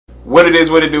What it is,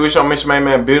 what it do, it's your Mr.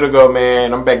 Man, Bill to go,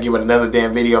 man. I'm back here with another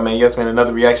damn video, man. Yes, man,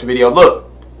 another reaction video. Look,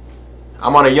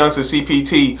 I'm on a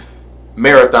YoungstaCPT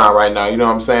marathon right now. You know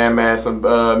what I'm saying, man? Some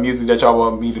music that y'all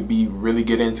want me to be really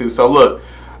get into. So look,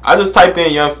 I just typed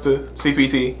in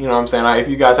YoungstaCPT. You know what I'm saying? If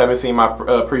you guys haven't seen my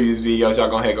previous videos, y'all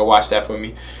go ahead and go watch that for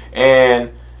me.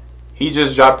 And he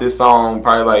just dropped this song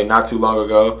probably like not too long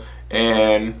ago,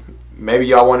 and maybe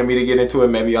y'all wanted me to get into it,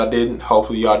 maybe y'all didn't.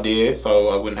 Hopefully y'all did, so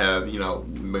I wouldn't have, you know,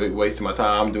 wasting my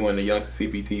time doing the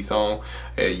YoungstaCPT song,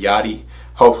 YAATIE.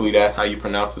 Hopefully that's how you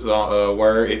pronounce this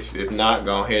word. If not,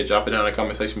 go ahead, drop it down in the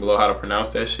comment section below how to pronounce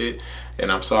that shit.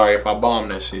 And I'm sorry if I bombed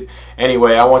that shit.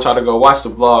 Anyway, I want y'all to go watch the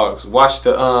vlogs, watch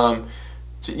the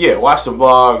watch the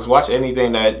vlogs, watch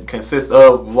anything that consists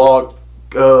of vlog,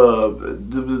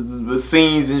 the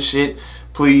scenes and shit.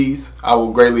 Please, I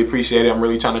will greatly appreciate it. I'm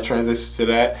really trying to transition to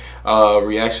that.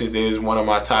 Reactions is one of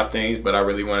my top things, but I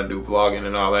really want to do vlogging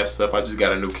and all that stuff. I just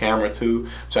got a new camera too.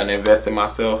 I'm trying to invest in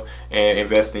myself and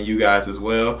invest in you guys as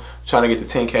well. I'm trying to get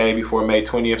to 10K before May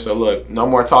 20th. So look, no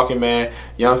more talking, man.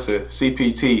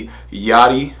 YoungstaCPT,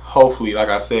 YAATIE. Hopefully, like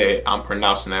I said, I'm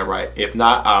pronouncing that right. If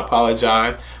not, I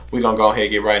apologize. We're going to go ahead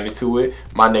and get right into it.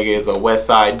 My nigga is a West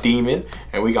Side demon,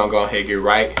 and we're going to go ahead and get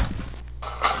right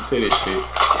into this shit.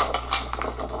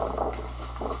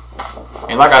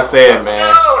 And like I said, man.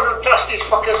 No, don't trust these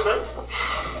fuckers, man.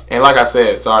 And like I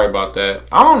said, sorry about that.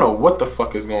 I don't know what the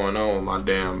fuck is going on with my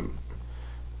damn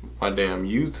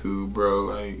YouTube, bro.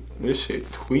 Like, this shit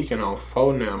tweaking on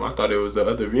phone now. I thought it was the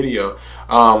other video.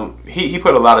 He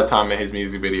put a lot of time in his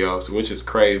music videos, which is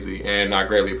crazy, and I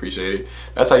greatly appreciate it.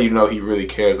 That's how you know he really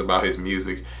cares about his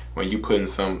music, when you putting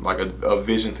some like a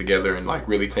vision together and like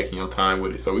really taking your time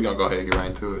with it. So we're gonna go ahead and get right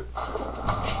into it.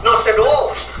 Not at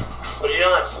all. But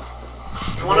yeah.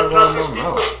 You want to trust these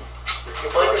people? You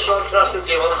find yourself trusted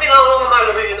people. I mean, how long am I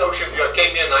living in Ocean View? I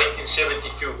came here in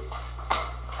 1972.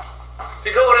 If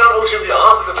you go around Ocean View,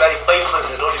 half of the bloody pavement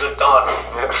is not even tarred.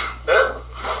 Huh?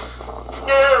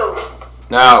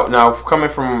 No. Now, coming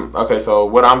from, okay, so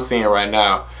what I'm seeing right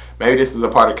now, maybe this is a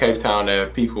part of Cape Town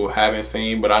that people haven't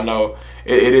seen, but I know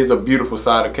it is a beautiful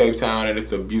side of Cape Town, and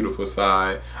it's a beautiful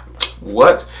side.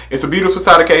 What? It's a beautiful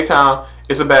side of Cape Town.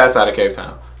 It's a bad side of Cape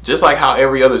Town. Just like how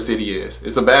every other city is.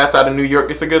 It's a bad side of New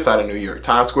York. It's a good side of New York.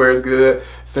 Times Square is good.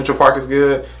 Central Park is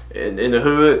good. In the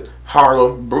hood,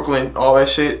 Harlem, Brooklyn, all that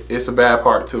shit, it's a bad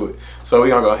part to it. So we're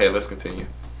going to go ahead. Let's continue.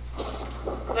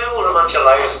 They're all a bunch of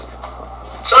liars.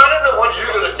 So I don't know what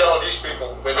you're going to tell these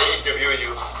people when they interview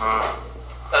you. I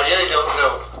really don't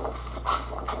know.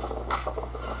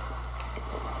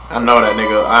 I know that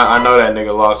nigga. I know that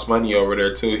nigga lost money over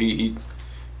there too. He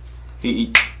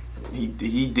did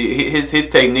his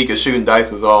technique of shooting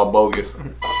dice was all bogus.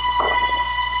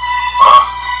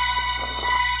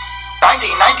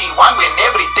 1991 when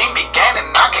everything began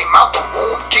and I came out the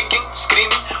womb kicking,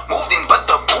 screaming, moved in but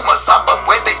the boomer suburb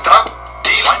where they drug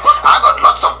dealing. I got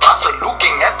lots of bustle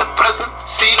looking at the prison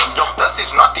ceilings.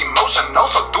 This is not emotional,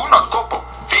 so do not go for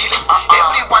feelings.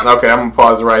 Everyone. Okay, I'm gonna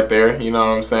pause it right there. You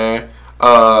know what I'm saying?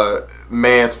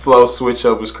 Man's flow switch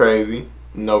up was crazy.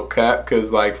 No cap,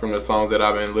 cause like from the songs that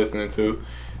I've been listening to,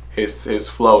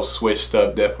 his flow switched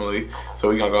up definitely.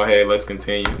 So we gonna go ahead. Let's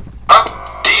continue. I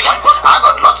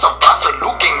got lots of bustle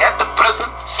looking at the prison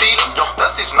ceilings.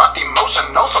 This is not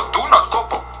emotional, so do not go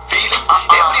for feelings.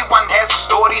 Everyone has a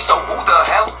story, so who the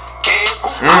hell cares?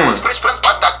 I was Fresh Prince,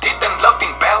 but I didn't love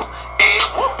in Bell.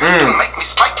 Used to make me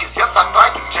spikies, yes I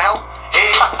tried to tell.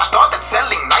 Started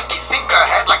selling Nike, Sinker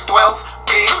had like 12.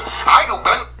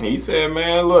 He said,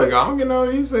 man, look, I don't know.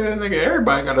 He said, nigga,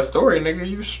 everybody got a story, nigga.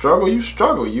 You struggle, you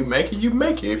struggle. You make it, you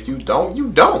make it. If you don't, you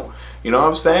don't. You know what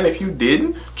I'm saying? If you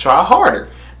didn't, try harder,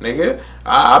 nigga.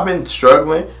 I've been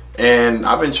struggling, and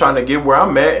I've been trying to get where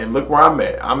I'm at, and look where I'm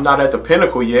at. I'm not at the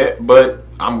pinnacle yet, but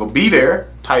I'm going to be there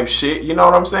type shit. You know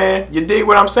what I'm saying? You dig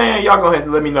what I'm saying? Y'all go ahead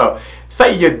and let me know.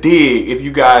 Say you dig if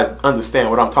you guys understand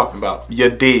what I'm talking about. You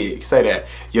dig. Say that.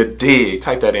 You dig.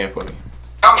 Type that in for me.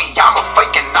 Tell me I'm a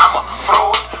fake and I'm a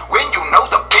fraud. When you know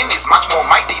the pen is much more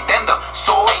mighty than the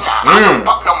sword. I don't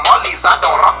pop no mollies, I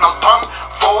don't rock no tongue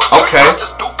force. Okay. I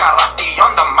just do karate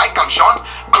on the mic, I'm Sean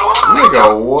Claude.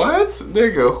 Nigga, what?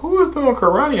 Nigga, who is doing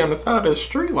karate on the side of the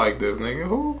street like this, nigga?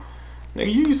 Who?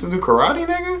 Nigga, you used to do karate,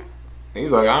 nigga?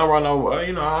 He's like, I don't run no,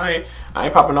 you know, I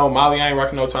ain't popping no molly, I ain't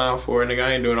rocking no time for it, nigga.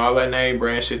 I ain't doing all that name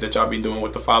brand shit that y'all be doing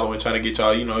with the following, trying to get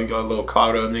y'all, you know, you got a little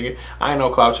clout up, nigga. I ain't no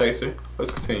clout chaser. Let's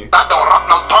continue. I don't rock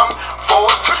no tongue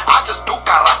force. I just do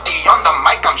karate on the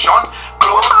mic, I'm Sean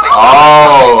Claude.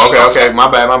 Oh, okay.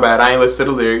 My bad. I ain't listened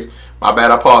to the lyrics. My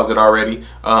bad, I paused it already.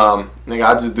 Nigga,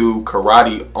 I just do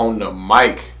karate on the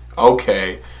mic.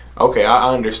 Okay. Okay, I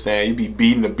understand. You be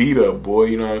beating the beat up, boy.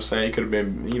 You know what I'm saying? You could have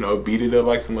been, you know, beat it up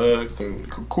like some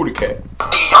cootie cat.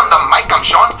 On the mic, I'm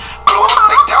Sean Claude.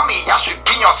 They tell me I should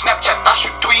be on Snapchat, I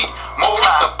should tweet more.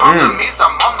 The problem is I'm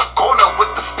on the corner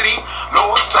with the street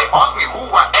lords. They ask me who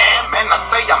I am, and I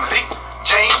say I'm Rick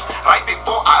James. Right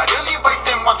before I really waste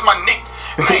them, what's my nick?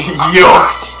 Yo.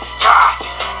 YAATIE.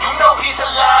 You know he's a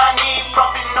Lani.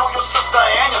 Probably know your sister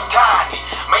and your tiny.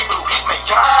 Maybe he's my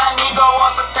Yanni. Go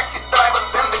on the taxi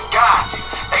drivers and the guys.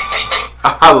 They say they.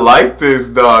 I like this,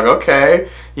 dog. Okay.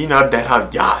 You know that I'm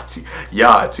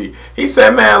YAATIE. He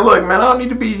said, man, look, man, I don't need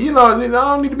to be, you know, I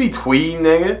don't need to be tweeting,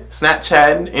 nigga,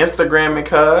 Snapchatting, Instagramming,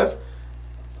 cuz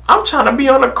I'm trying to be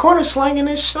on the corner slanging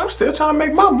this shit. I'm still trying to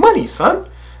make my money, son.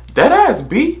 Dead ass,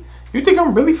 B. You think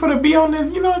I'm really for to be on this?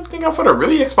 You know, think I'm for to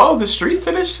really expose the streets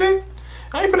to this shit?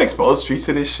 I ain't finna expose the streets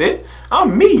to this shit.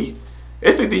 I'm me.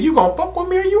 It's either you gonna fuck with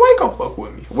me or you ain't gonna fuck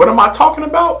with me. What am I talking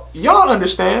about? Y'all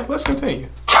understand. Let's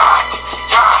continue. YAATIE.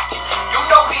 You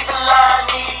know he's a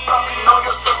Lani. Probably know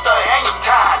your sister and your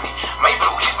tiny. Maybe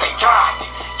he's my YAATIE.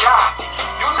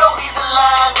 You know he's a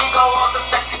Lani. Go on the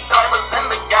taxi drivers and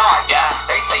the guys.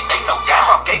 They say they know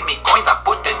Yahoo gave me coins. I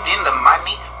put it in the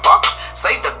money box.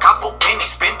 Saved a couple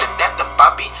pennies, spent it at the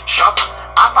Bobby shop.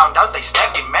 I found out they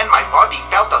stabbed him and my body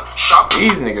felt a shock.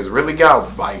 These niggas really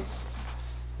got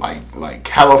like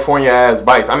California ass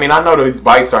bikes. I mean, I know these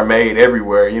bikes are made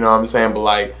everywhere, you know what I'm saying? But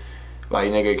like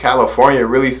nigga, California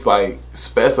really like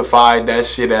specified that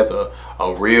shit as a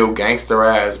real gangster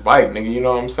ass bike, nigga. You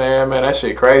know what I'm saying, man? That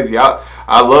shit crazy. I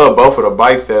love both of the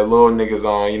bikes that little niggas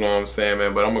on, you know what I'm saying,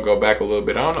 man? But I'm gonna go back a little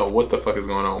bit. I don't know what the fuck is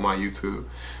going on with my YouTube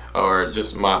or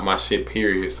just my shit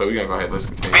period. So we gonna go ahead, let's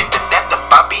continue. Spent it at the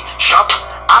Bobby shop.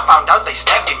 I found out they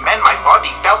stabbed him and my body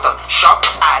felt a shock.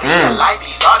 I realized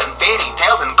these are them fairy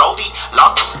tales and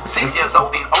Goldilocks. 6 years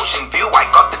old in Ocean View, I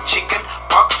got the chicken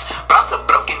pox. Brother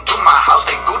broke into my house,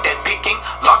 they good at picking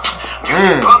locks.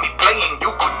 Music got me playing, you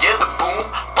could hear the boom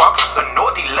box. So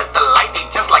naughty, let the light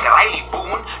in just like Riley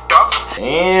Boone dogs.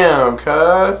 Damn,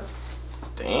 cuz.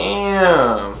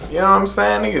 Damn. You know what I'm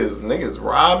saying? Niggas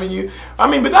robbing you.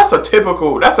 I mean, but that's a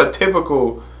typical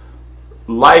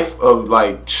life of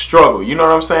like struggle. You know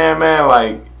what I'm saying, man?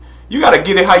 Like, you gotta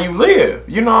get it how you live.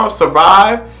 You know,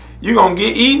 survive. You gonna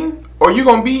get eaten, or you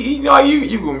gonna be eaten. Like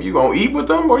you gonna eat with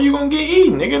them, or you gonna get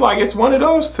eaten, nigga. Like, it's one of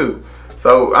those two.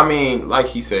 So I mean, like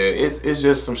he said, it's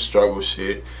just some struggle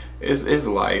shit. It's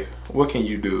life. What can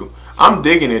you do? I'm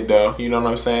digging it though. You know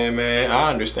what I'm saying, man? I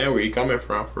understand where you coming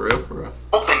from, for real, for real.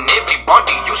 Often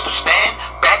everybody used to stand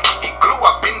back. He grew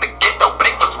up in the ghetto,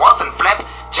 breakfast wasn't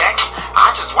flapjacks.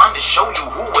 I just wanted to show you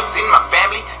who was in my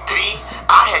family tree.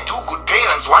 I had 2 good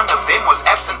parents, one of them was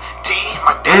absentee.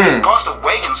 My dad passed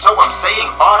away, and so I'm saying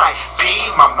R.I.P.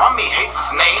 My mommy hates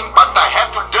his name, but I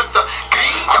have to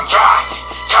disagree. I'm YAATIE.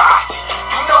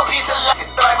 You know he's a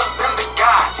lazy drivers and the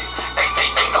guys. They say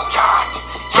they know YAATIE.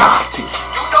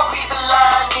 You know he's a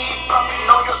Lani. Probably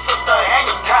know your sister and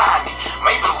your tiny.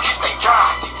 Maybe he's my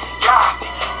YAATIE.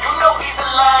 You know he's a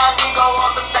Lani. Go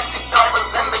on the taxi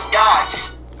drivers and the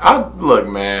guys. Look,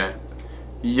 man,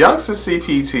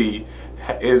 YoungstaCPT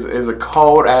is a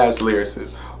cold ass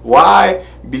lyricist. Why?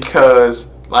 Because,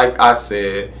 like I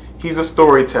said, he's a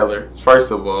storyteller.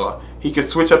 First of all, he can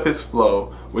switch up his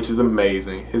flow, which is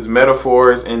amazing. His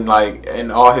metaphors and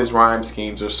all his rhyme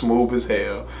schemes are smooth as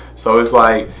hell. So it's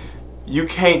like, you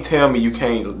can't tell me you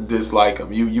can't dislike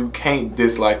him. You can't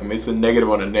dislike him. It's a negative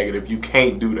on a negative. You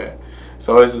can't do that.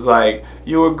 So it's just like,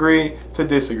 you agree to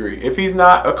disagree. If he's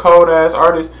not a cold ass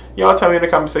artist, y'all tell me in the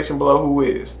comment section below who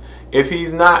is. If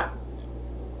he's not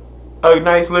a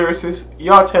nice lyricist,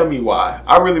 y'all tell me why.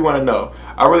 I really want to know.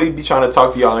 I really be trying to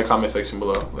talk to y'all in the comment section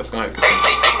below. Let's go ahead. They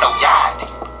say they know YAATIE.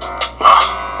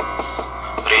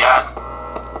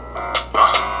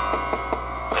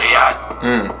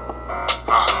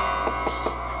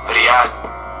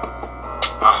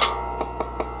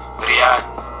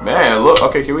 Man, look.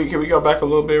 Okay, can we go back a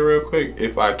little bit real quick,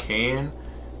 if I can?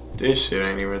 This shit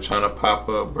ain't even trying to pop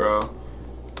up, bro.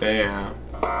 Damn.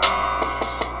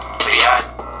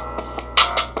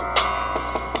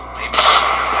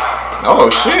 Oh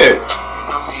shit.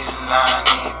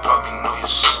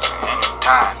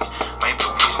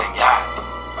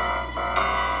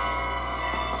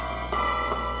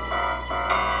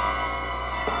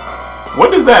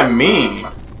 What does that mean?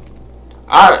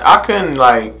 I couldn't,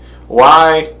 like,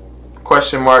 Y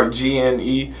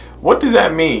 ?GNE. What does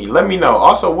that mean? Let me know.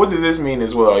 Also, what does this mean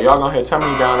as well? Y'all go ahead, tell me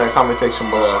down in the comment section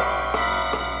below.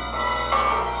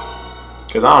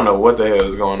 Cause I don't know what the hell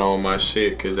is going on with my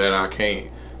shit, cause that I can't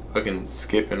fucking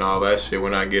skip and all that shit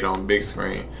when I get on big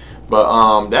screen.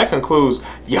 But that concludes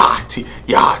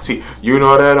YAATIE. You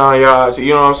know that on YAATIE.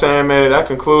 You know what I'm saying, man? That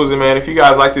concludes it, man. If you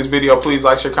guys like this video, please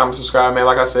like, share, comment, subscribe, man.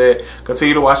 Like I said,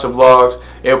 continue to watch the vlogs.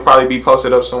 It'll probably be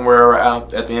posted up somewhere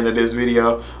out at the end of this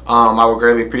video. I would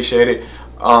greatly appreciate it.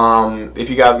 If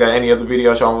you guys got any other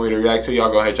videos y'all want me to react to,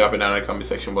 y'all go ahead and drop it down in the comment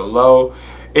section below.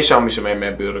 It's your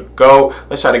man Bill to go.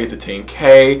 Let's try to get to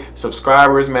 10K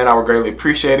subscribers, man. I would greatly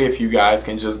appreciate it if you guys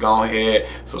can just go ahead,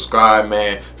 subscribe,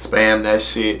 man, spam that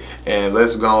shit, and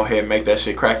let's go ahead and make that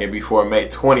shit cracking before May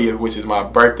 20th, which is my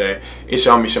birthday. It's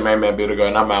your man Bill to go,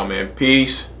 and I'm out, man.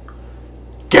 Peace.